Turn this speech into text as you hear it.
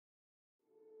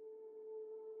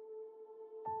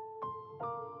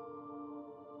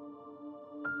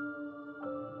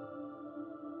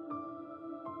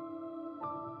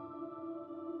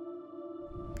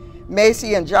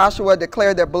Macy and Joshua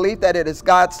declare their belief that it is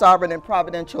God's sovereign and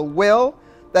providential will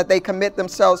that they commit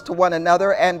themselves to one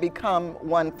another and become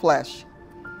one flesh.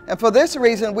 And for this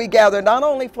reason, we gather not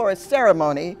only for a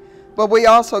ceremony, but we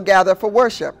also gather for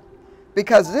worship,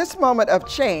 because this moment of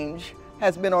change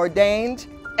has been ordained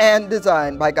and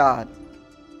designed by God.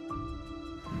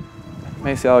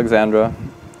 Macy Alexandra,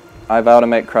 I vow to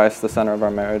make Christ the center of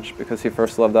our marriage because he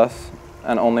first loved us,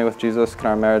 and only with Jesus can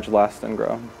our marriage last and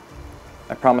grow.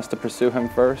 I promise to pursue him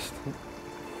first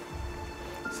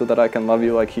so that I can love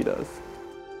you like he does.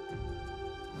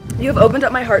 You have opened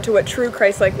up my heart to what true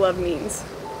Christ-like love means.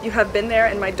 You have been there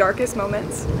in my darkest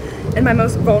moments, in my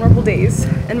most vulnerable days,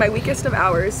 in my weakest of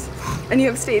hours, and you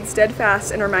have stayed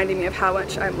steadfast in reminding me of how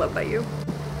much I am loved by you.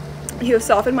 You have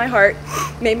softened my heart,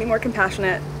 made me more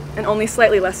compassionate, and only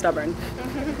slightly less stubborn.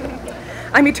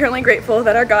 I'm eternally grateful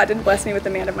that our God did bless me with the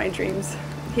man of my dreams.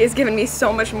 He has given me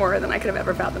so much more than I could have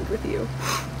ever fathomed with you.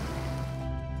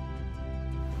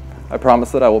 I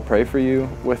promise that I will pray for you,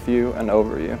 with you, and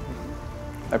over you.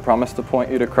 I promise to point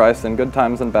you to Christ in good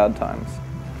times and bad times.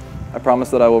 I promise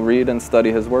that I will read and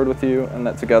study his word with you, and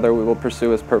that together we will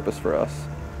pursue his purpose for us.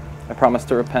 I promise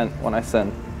to repent when I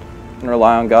sin, and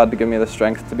rely on God to give me the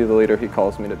strength to be the leader he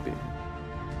calls me to be.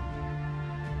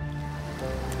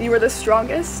 You are the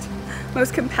strongest,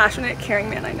 most compassionate, caring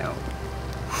man I know.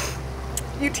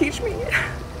 You teach me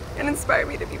and inspire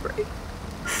me to be brave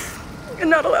and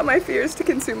not allow my fears to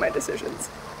consume my decisions.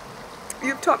 You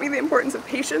have taught me the importance of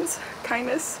patience,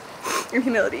 kindness, and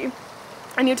humility.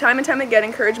 And you time and time again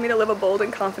encourage me to live a bold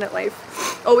and confident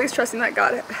life, always trusting that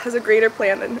God has a greater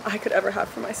plan than I could ever have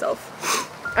for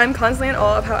myself. I'm constantly in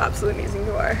awe of how absolutely amazing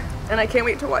you are, and I can't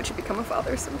wait to watch you become a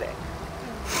father someday.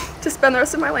 To spend the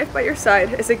rest of my life by your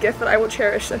side is a gift that I will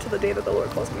cherish until the day that the Lord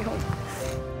calls me home.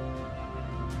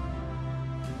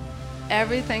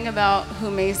 Everything about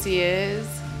who Macy is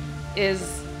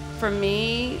for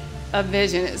me a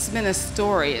vision. It's been a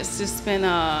story. It's just been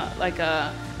like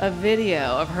a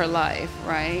video of her life,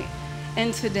 right?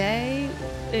 And today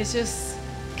it's just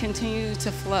continued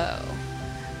to flow.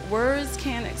 Words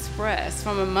can't express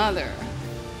from a mother.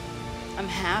 I'm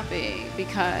happy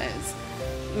because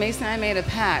Macy and I made a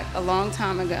pact a long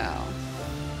time ago.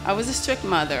 I was a strict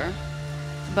mother,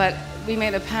 but we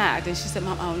made a pact, and she said,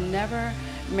 "Mom, I'll never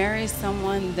marry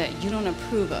someone that you don't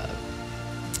approve of."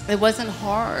 It wasn't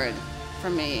hard for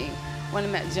me when I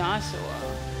met Joshua.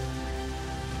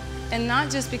 And not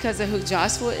just because of who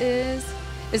Joshua is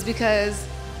because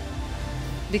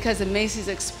of Macy's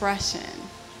expression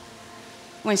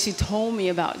when she told me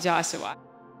about Joshua.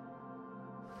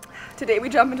 Today we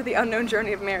jump into the unknown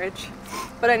journey of marriage,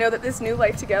 but I know that this new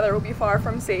life together will be far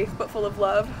from safe, but full of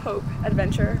love, hope,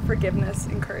 adventure, forgiveness,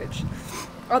 and courage.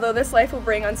 Although this life will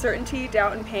bring uncertainty,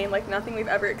 doubt, and pain like nothing we've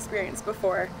ever experienced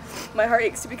before, my heart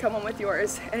aches to become one with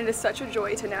yours, and it is such a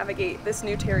joy to navigate this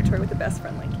new territory with a best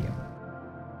friend like you.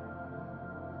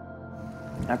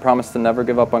 I promise to never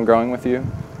give up on growing with you.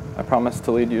 I promise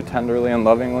to lead you tenderly and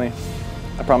lovingly.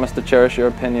 I promise to cherish your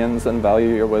opinions and value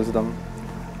your wisdom.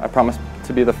 I promise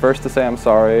to be the first to say I'm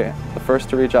sorry, the first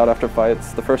to reach out after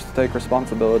fights, the first to take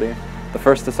responsibility, the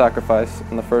first to sacrifice,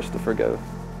 and the first to forgive.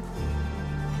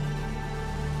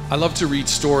 I love to read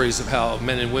stories of how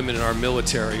men and women in our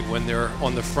military, when they're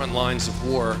on the front lines of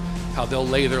war, how they'll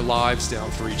lay their lives down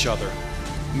for each other.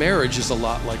 Marriage is a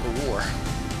lot like a war.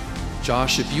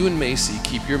 Josh, if you and Macy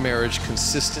keep your marriage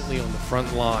consistently on the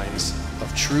front lines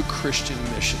of true Christian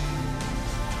mission,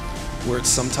 where it's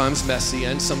sometimes messy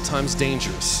and sometimes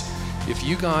dangerous, if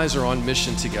you guys are on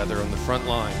mission together on the front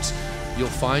lines, you'll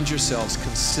find yourselves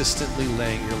consistently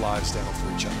laying your lives down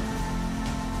for each other.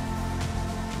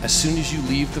 As soon as you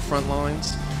leave the front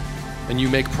lines and you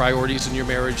make priorities in your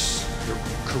marriage, your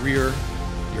career,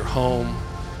 your home,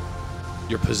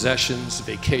 your possessions,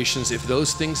 vacations, if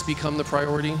those things become the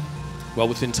priority, well,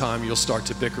 within time you'll start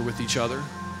to bicker with each other,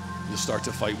 you'll start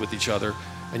to fight with each other,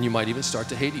 and you might even start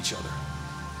to hate each other.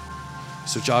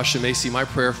 So Josh and Macy, my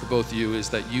prayer for both of you is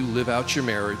that you live out your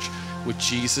marriage with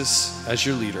Jesus as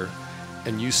your leader,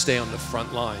 and you stay on the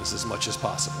front lines as much as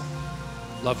possible.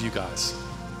 Love you guys.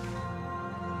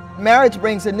 Marriage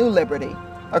brings a new liberty,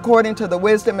 according to the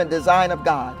wisdom and design of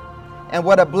God. And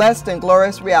what a blessed and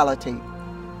glorious reality.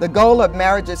 The goal of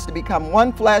marriage is to become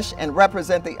one flesh and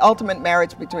represent the ultimate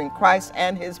marriage between Christ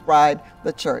and his bride,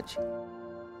 the church.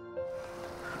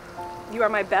 You are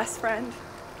my best friend,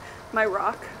 my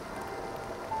rock,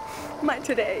 my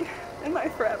today, and my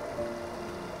forever.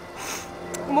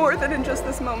 More than in just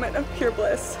this moment of pure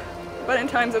bliss, but in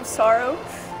times of sorrow,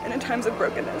 and in times of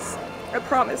brokenness. I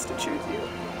promise to choose you.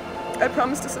 I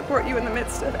promise to support you in the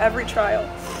midst of every trial.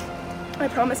 I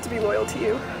promise to be loyal to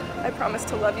you. I promise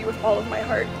to love you with all of my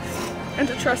heart and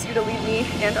to trust you to lead me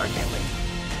and our family.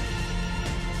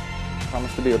 I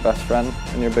promise to be your best friend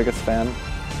and your biggest fan.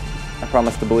 I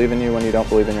promise to believe in you when you don't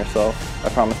believe in yourself. I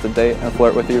promise to date and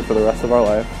flirt with you for the rest of our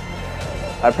life.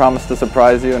 I promise to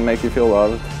surprise you and make you feel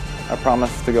loved. I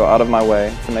promise to go out of my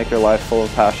way to make your life full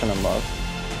of passion and love.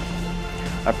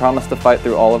 I promise to fight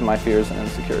through all of my fears and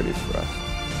insecurities for us.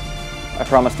 I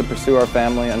promise to pursue our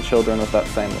family and children with that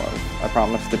same love. I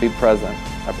promise to be present.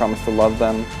 I promise to love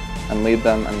them and lead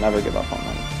them and never give up on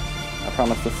them. I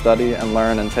promise to study and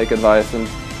learn and take advice and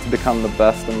to become the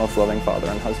best and most loving father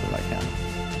and husband I can.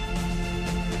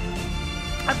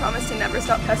 I promise to never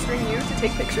stop pestering you to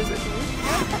take pictures with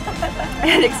me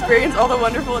and experience all the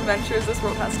wonderful adventures this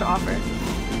world has to offer.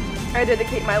 I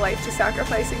dedicate my life to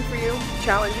sacrificing for you,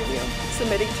 challenging you,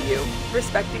 submitting to you,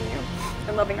 respecting you,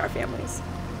 and loving our families.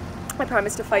 I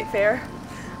promise to fight fair.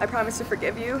 I promise to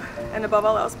forgive you, and above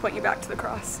all else, point you back to the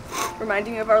cross,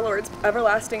 reminding you of our Lord's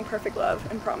everlasting perfect love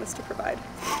and promise to provide.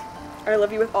 I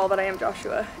love you with all that I am,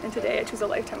 Joshua, and today I choose a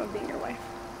lifetime of being your wife.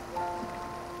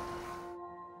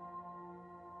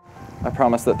 I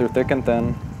promise that through thick and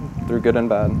thin, through good and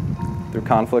bad, through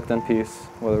conflict and peace,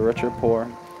 whether rich or poor,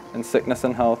 in sickness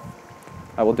and health,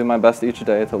 I will do my best each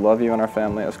day to love you and our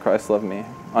family as Christ loved me,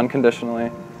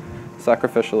 unconditionally,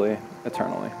 sacrificially,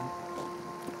 eternally.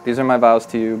 These are my vows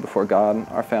to you before God,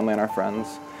 our family, and our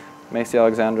friends. Macy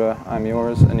Alexandra, I'm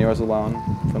yours and yours alone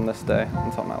from this day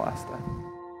until my last day.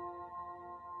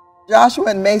 Joshua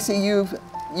and Macy, you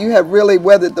have really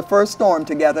weathered the first storm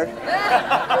together.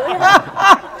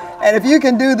 And if you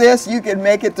can do this, you can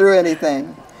make it through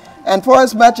anything. And for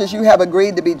as much as you have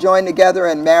agreed to be joined together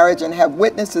in marriage and have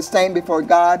witnessed the same before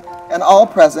God and all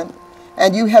present,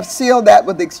 and you have sealed that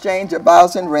with the exchange of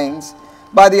vows and rings,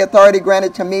 by the authority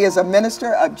granted to me as a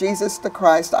minister of Jesus the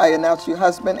Christ, I announce you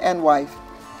husband and wife.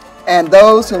 And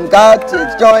those whom God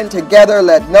has joined together,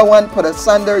 let no one put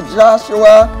asunder.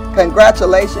 Joshua,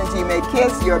 congratulations. You may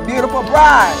kiss your beautiful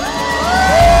bride.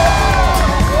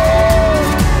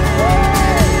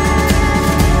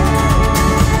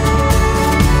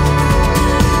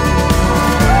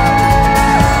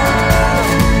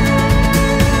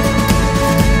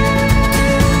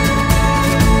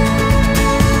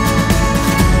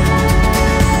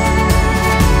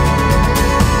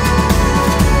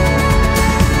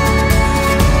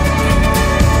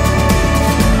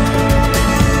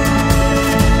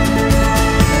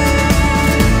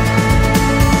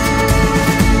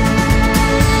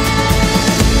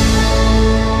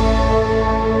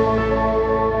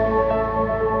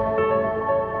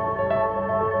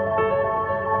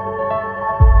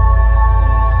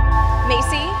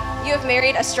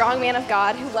 A strong man of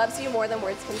God who loves you more than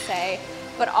words can say,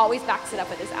 but always backs it up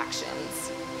with his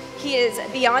actions. He is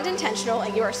beyond intentional,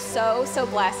 and you are so, so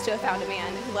blessed to have found a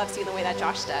man who loves you the way that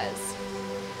Josh does.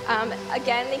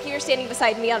 Again, thank you for standing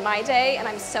beside me on my day, and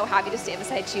I'm so happy to stand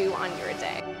beside you on your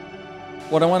day.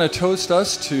 What I want to toast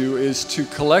us to is to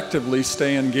collectively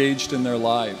stay engaged in their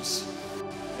lives.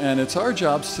 And it's our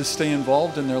jobs to stay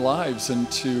involved in their lives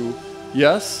and to,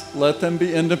 yes, let them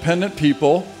be independent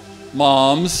people,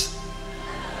 moms,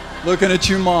 looking at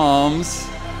you moms,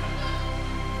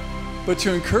 but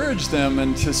to encourage them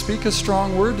and to speak a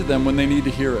strong word to them when they need to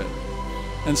hear it.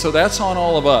 And so that's on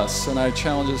all of us, and I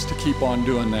challenge us to keep on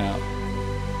doing that.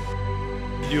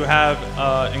 You have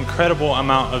an incredible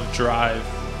amount of drive.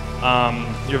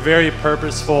 You're very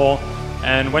purposeful,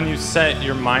 and when you set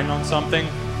your mind on something,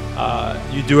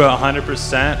 you do it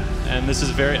 100%, and this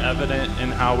is very evident in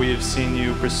how we have seen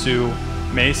you pursue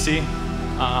Macy.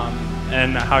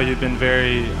 And how you've been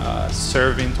very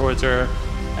serving towards her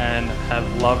and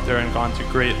have loved her and gone to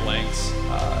great lengths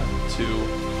to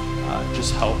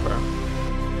just help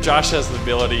her. Josh has the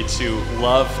ability to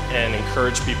love and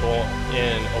encourage people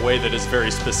in a way that is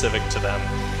very specific to them.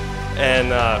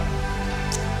 And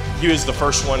he was the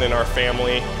first one in our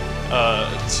family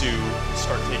to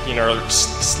start taking our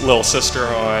little sister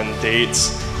on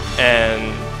dates.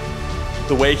 And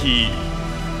the way he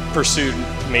pursued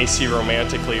Macy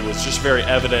romantically was just very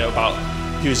evident about,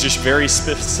 he was just very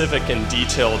specific and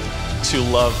detailed to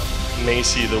love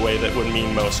Macy the way that would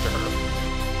mean most to her.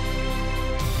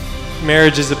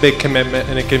 Marriage is a big commitment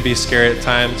and it can be scary at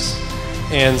times.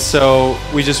 And so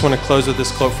we just want to close with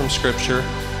this quote from Scripture.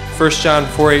 1 John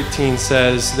 4:18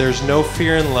 says, "There's no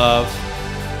fear in love,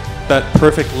 but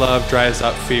perfect love drives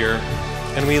out fear.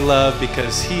 And we love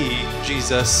because He,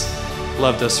 Jesus,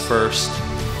 loved us first."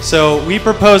 So we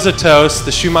propose a toast,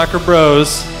 the Schumacher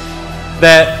Bros,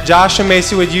 that Josh and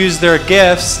Macy would use their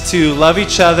gifts to love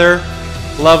each other,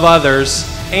 love others,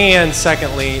 and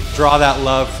secondly, draw that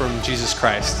love from Jesus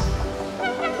Christ.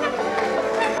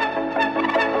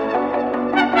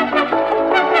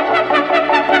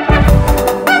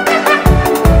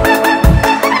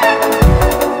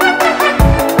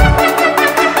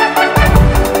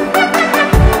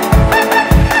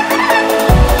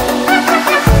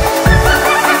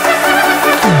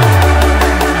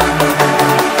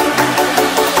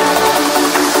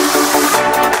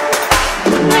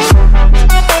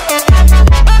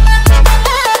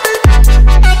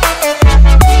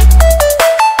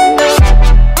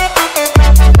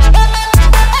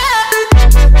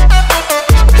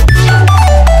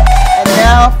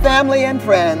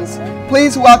 Friends,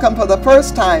 please welcome for the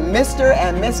first time Mr.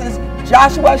 and Mrs.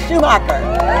 Joshua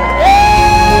Schumacher.